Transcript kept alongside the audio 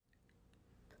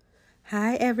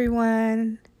Hi,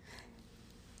 everyone.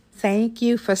 Thank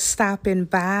you for stopping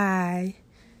by.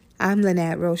 I'm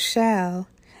Lynette Rochelle,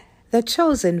 the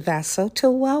chosen vessel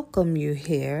to welcome you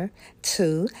here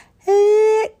to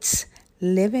It's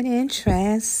Living in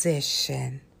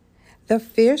Transition, the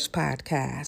Fierce Podcast.